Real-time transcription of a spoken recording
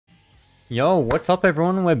Yo, what's up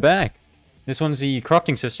everyone? We're back. This one's the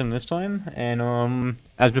crafting system this time, and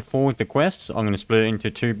as before with the quests, I'm going to split it into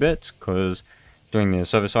two bits, because doing the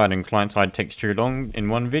server side and client side takes too long in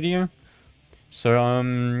one video. So,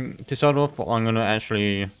 to start off, I'm going to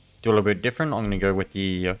actually do a little bit different. I'm going to go with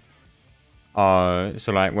the,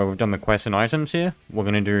 so like where we've done the quests and items here, we're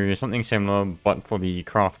going to do something similar, but for the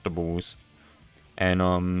craftables.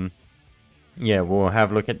 And, yeah, we'll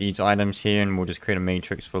have a look at these items here, and we'll just create a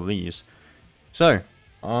matrix for these. So,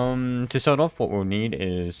 to start off, what we'll need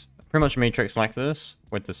is pretty much a matrix like this,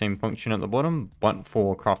 with the same function at the bottom, but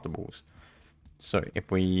for craftables. So,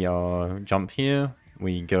 if we, jump here,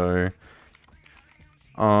 we go,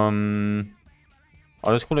 I'll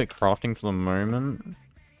just call it crafting for the moment.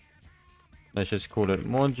 Let's just call it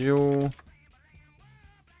module.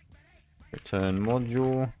 Return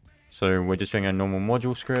module. So, we're just doing a normal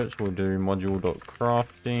module script. We'll do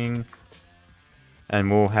module.crafting. And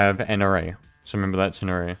we'll have an array. So remember, that's an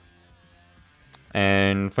array.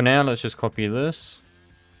 And for now, let's just copy this.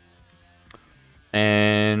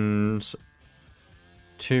 And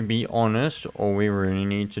to be honest, all we really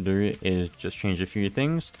need to do is just change a few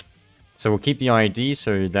things. So we'll keep the ID,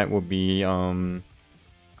 so that will be the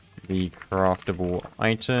craftable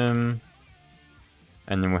item.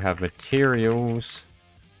 And then we'll have materials.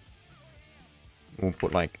 We'll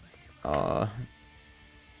put like,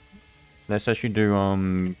 let's actually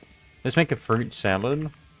do, let's make a fruit salad.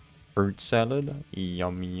 Fruit salad.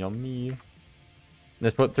 Yummy, yummy.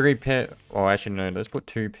 Let's put 3 pear. Oh, actually, no. Let's put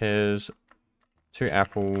 2 pears. 2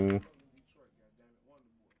 apples.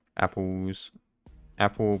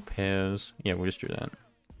 Apple, pears. Yeah, we'll just do that.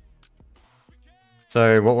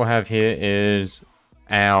 So, what we'll have here is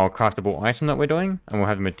our craftable item that we're doing. And we'll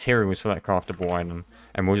have the materials for that craftable item.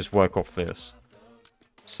 And we'll just work off this.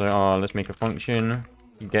 So, let's make a function.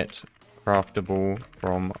 Get craftable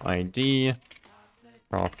from ID.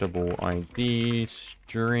 Craftable ID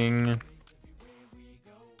string.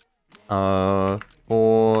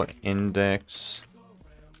 For index.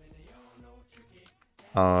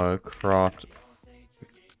 Craft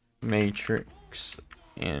matrix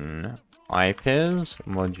in ipairs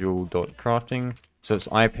module.crafting. So it's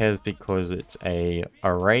ipairs because it's a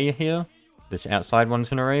array here. This outside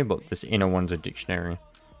one's an array, but this inner one's a dictionary.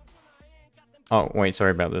 Oh, wait,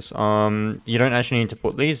 sorry about this. You don't actually need to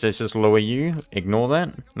put these. There's just lower U. Ignore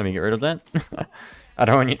that. Let me get rid of that. I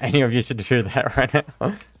don't want any of you to do that right now.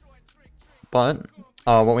 But,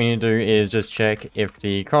 what we need to do is just check if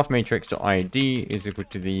the craft matrix.id is equal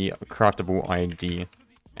to the craftable ID.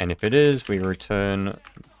 And if it is, we return,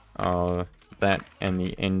 that and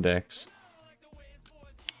the index.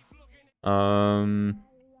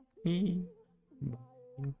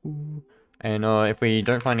 And if we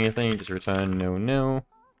don't find anything, just return nil nil.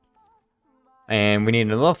 And we need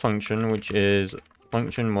another function, which is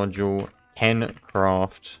function module can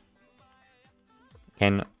craft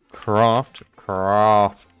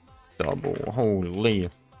double. Holy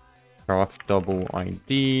craft double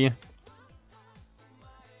ID.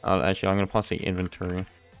 Actually, I'm gonna pass the inventory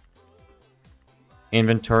and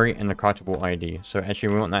the craftable ID. So actually,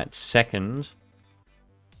 we want that second.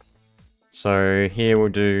 So here we'll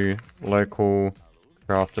do local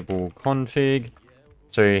craftable config.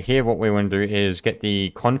 So here what we want to do is get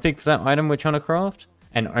the config for that item we're trying to craft.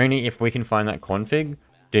 And only if we can find that config,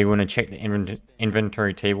 do we want to check the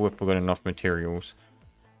inventory table if we've got enough materials.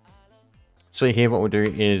 So here what we'll do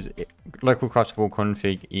is local craftable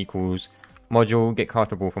config equals module get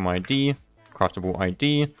craftable from ID, craftable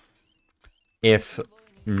ID. If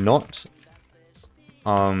not,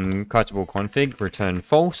 craftable config return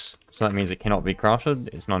false. So that means it cannot be crafted,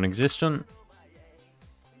 it's non-existent.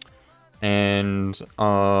 And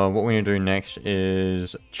what we're going to do next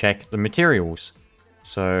is check the materials.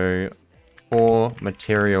 So for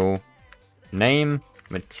material name,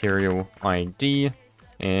 material ID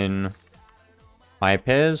in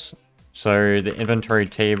ipairs. So the inventory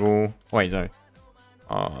table, wait no,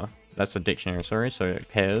 that's a dictionary, sorry, so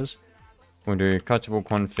pairs. We'll do craftable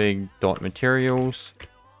config dot materials.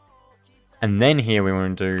 And then here we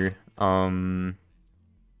want to do,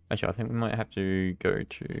 actually I think we might have to go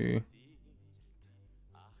to,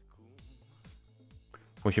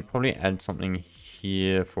 we should probably add something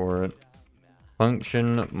here for it.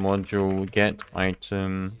 Function module get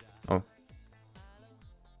item, oh,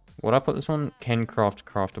 what I put this one? Can craft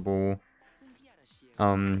craftable,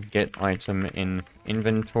 get item in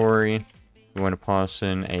inventory. We want to pass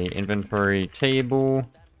in a inventory table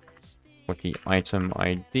with the item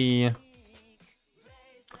ID.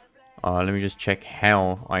 Let me just check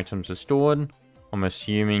how items are stored. I'm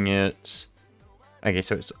assuming it's... Okay,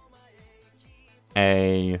 so it's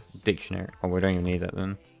a dictionary. Oh, we don't even need that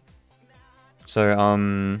then.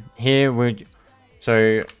 So here we,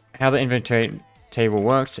 so how the inventory table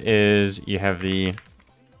works is you have the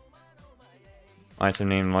item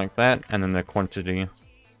name like that, and then the quantity.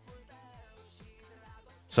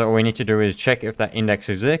 So all we need to do is check if that index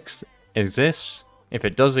exists. If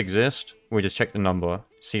it does exist, we just check the number,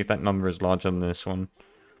 see if that number is larger than this one.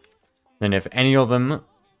 Then if any of them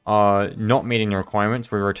are not meeting the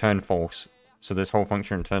requirements, we return false. So this whole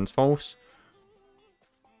function returns false.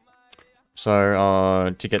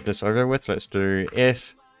 So to get this over with, let's do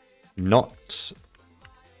if not...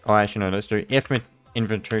 Oh, actually no, let's do if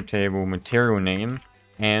inventory table material name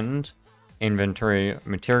and inventory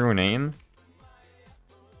material name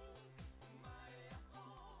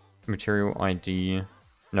material ID.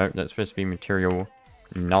 No, that's supposed to be material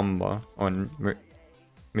number on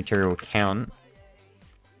material count.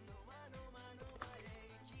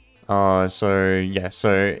 So yeah,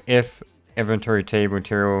 so if inventory table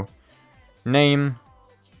material name,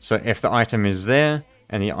 so if the item is there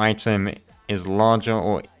and the item is larger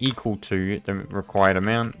or equal to the required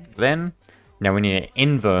amount, then now we need to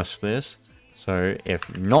inverse this. So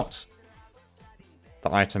if not,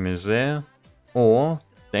 the item is there, or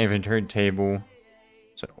the inventory table,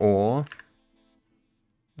 so or,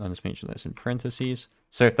 I'll just make sure that's in parentheses.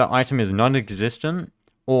 So if the item is non-existent,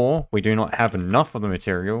 or we do not have enough of the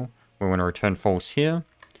material, we want to return false here.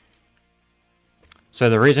 So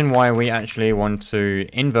the reason why we actually want to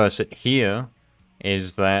inverse it here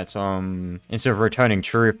is that instead of returning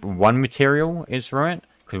true if one material is right,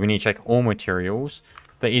 because we need to check all materials,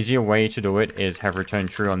 the easier way to do it is have return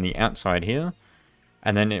true on the outside here.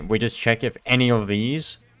 And then we just check if any of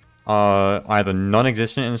these are either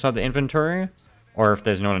non-existent inside the inventory, or if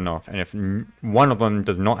there's not enough. And if one of them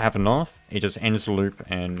does not have enough, it just ends the loop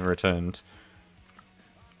and returns.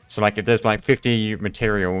 So like if there's like 50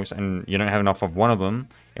 materials and you don't have enough of one of them,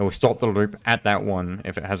 it will stop the loop at that one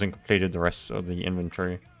if it hasn't completed the rest of the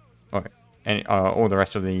inventory. Or the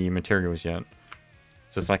rest of the materials yet.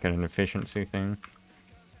 So it's like an efficiency thing.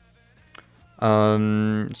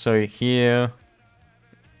 So here,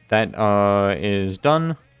 that is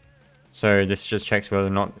done. So this just checks whether or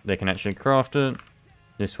not they can actually craft it.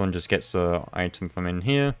 This one just gets the item from in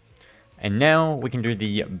here. And now we can do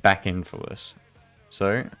the backend for this.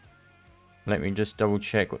 So let me just double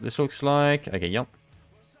check what this looks like. Okay, yep.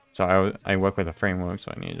 So I work with a framework,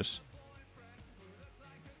 so I need to just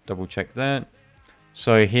double check that.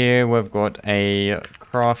 So here we've got a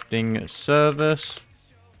crafting service.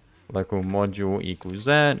 Local module equals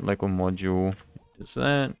that. Local module is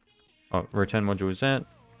that. Oh, return module is that.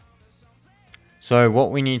 So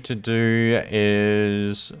what we need to do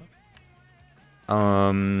is we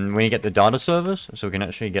need to get the data service, so we can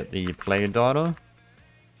actually get the player data.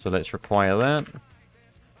 So let's require that.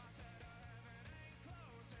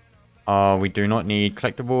 We do not need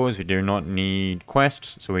collectibles, we do not need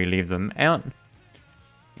quests, so we leave them out.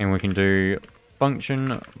 And we can do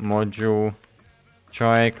function module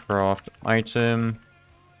try craft item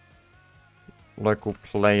local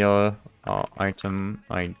player item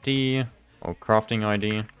ID or crafting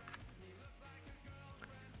ID.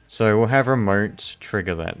 So we'll have remote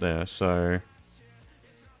trigger that there. So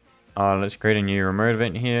let's create a new remote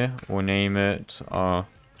event here. We'll name it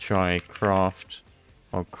try craft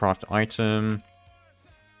or craft item.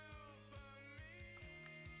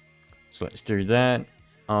 So let's do that.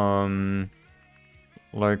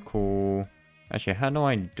 Local. Actually, how do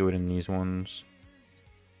I do it in these ones?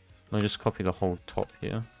 I'll just copy the whole top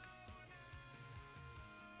here.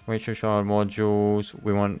 Ratio shard modules.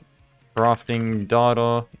 We want crafting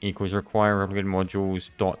data equals require replicated modules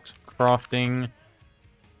dot crafting.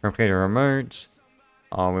 Replicator remote.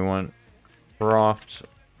 We want craft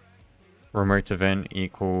remote event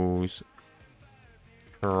equals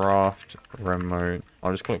craft remote.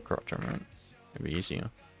 I'll just call it craft remote. It'll be easier.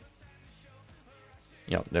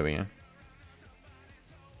 Yep, there we go.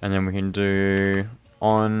 And then we can do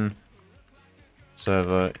on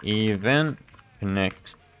server event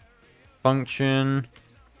connect function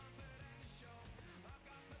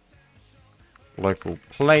local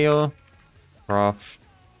player craft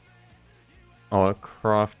or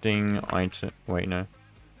crafting item. Wait, no.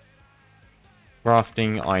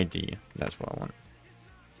 Crafting ID. That's what I want.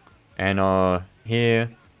 And here,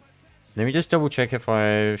 let me just double check if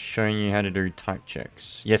I've shown you how to do type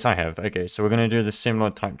checks. Yes, I have. Okay, so we're going to do the similar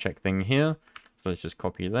type check thing here. So let's just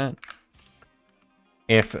copy that.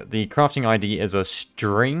 If the crafting ID is a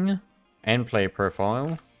string and player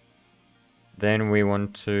profile, then we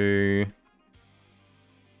want to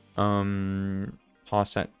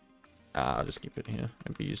pass that. I'll just keep it here.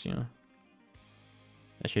 It'll be easier.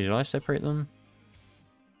 Actually, did I separate them?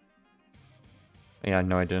 Yeah,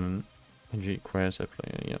 no I didn't. Conjugate query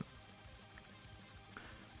separate, yep.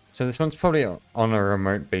 So this one's probably on a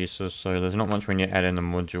remote basis, so there's not much when you add in the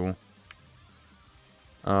module.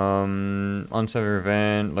 On server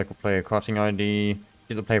event, local player crafting ID,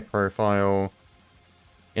 get the player profile.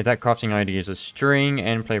 If that crafting ID is a string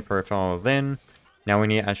and player profile, then now we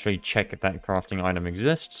need to actually check if that crafting item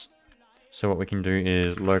exists. So what we can do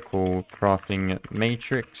is local crafting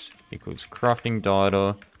matrix equals crafting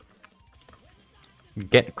data,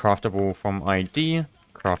 get craftable from ID,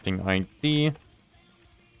 crafting ID.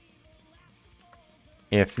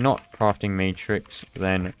 If not crafting matrix,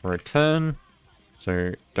 then return.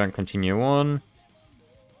 So don't continue on.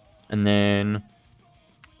 And then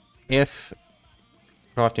if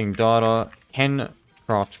crafting data can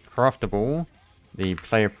craft craftable, the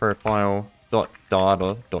player profile dot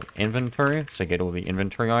data dot inventory, so get all the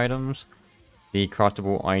inventory items, the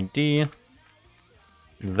craftable ID,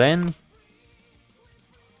 then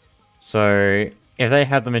so if they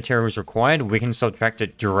have the materials required, we can subtract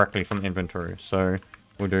it directly from inventory. So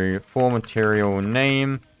we'll do for material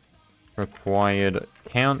name required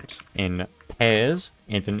count in pairs.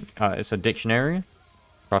 It's a dictionary.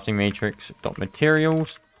 Crafting matrix dot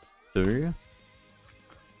materials. Do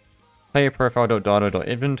player profile dot data dot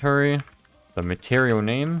inventory. The material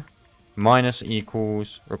name minus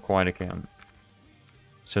equals required account.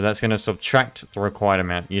 So that's going to subtract the required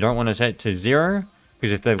amount. You don't want to set it to 0,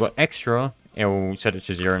 because if they've got extra, it will set it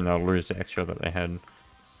to 0 and they'll lose the extra that they had.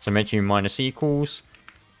 So make sure minus equals.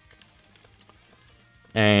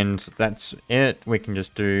 And that's it. We can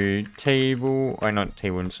just do table, or not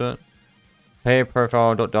table insert. Player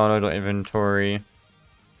profile dot data dot inventory.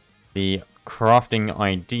 The crafting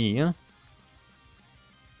ID.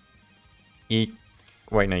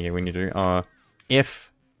 Wait, no, yeah, we need to do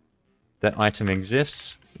if that item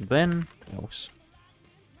exists, then else.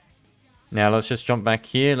 Now let's just jump back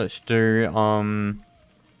here. Let's do so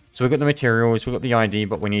we've got the materials, we've got the ID,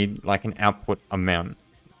 but we need like an output amount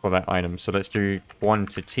for that item. So let's do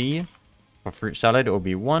quantity for fruit salad. It will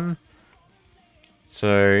be 1.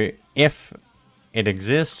 So if it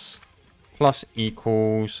exists, plus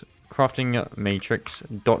equals crafting matrix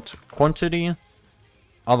dot quantity.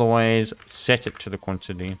 Otherwise, set it to the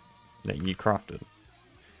quantity that you crafted.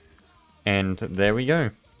 And there we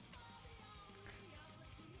go.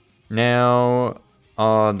 Now,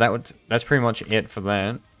 that's pretty much it for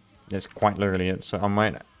that. That's quite literally it. So I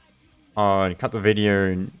might cut the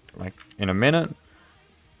video in a minute,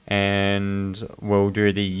 and we'll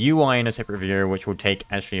do the UI in a separate video, which will take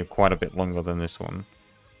actually quite a bit longer than this one.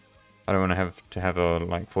 I don't want to have a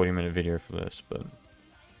 40-minute video for this, but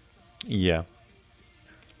yeah.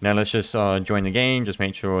 Now let's just join the game, just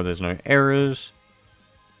make sure there's no errors.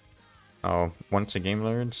 Oh, once the game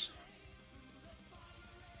loads.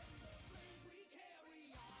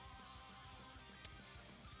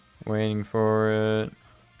 Waiting for it.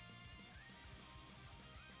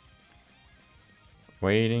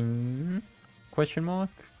 Waiting? Question mark?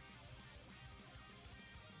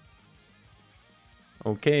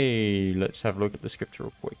 Okay, let's have a look at the script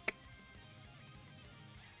real quick.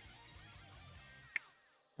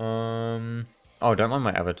 Oh, don't mind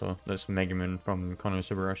my avatar. That's Megaman from Kono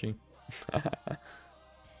Subarashi.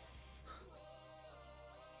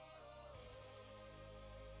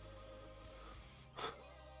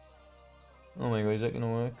 Oh my god, is that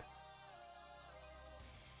gonna work?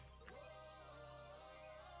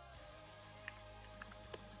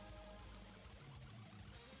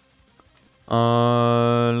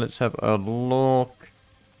 Let's have a look.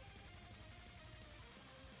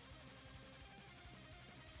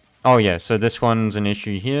 Oh yeah, so this one's an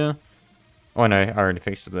issue here. Oh no, I already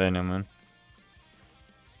fixed it there, never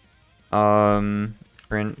mind.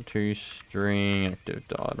 Print to string active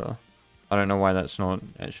data. I don't know why that's not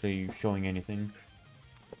actually showing anything.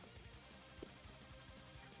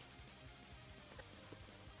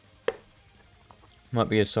 Might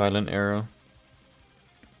be a silent error.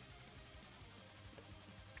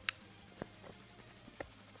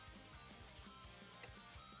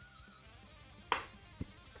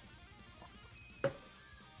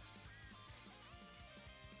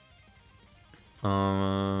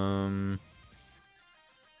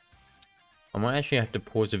 I might actually have to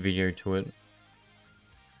pause the video to it.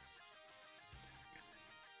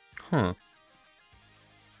 Huh.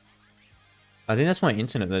 I think that's my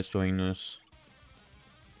internet that's doing this.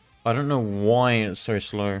 I don't know why it's so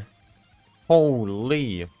slow.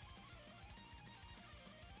 Holy.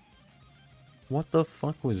 What the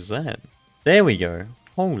fuck was that? There we go.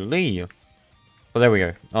 Holy. Well, there we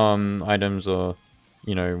go. Items are,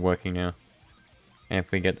 working now. And if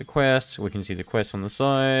we get the quests, we can see the quests on the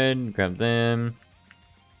side, grab them.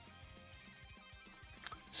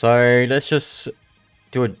 So let's just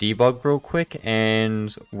do a debug real quick,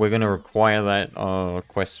 and we're going to require that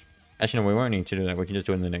quest. Actually, no, we won't need to do that. We can just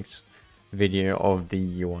do it in the next video of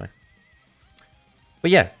the UI.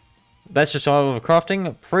 But yeah, that's just all of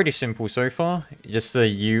crafting. Pretty simple so far. Just the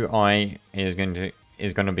UI is going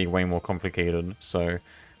to be way more complicated. So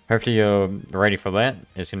hopefully you're ready for that.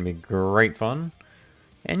 It's going to be great fun.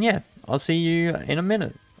 And yeah, I'll see you in a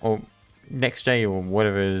minute, or next day, or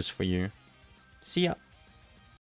whatever it is for you. See ya.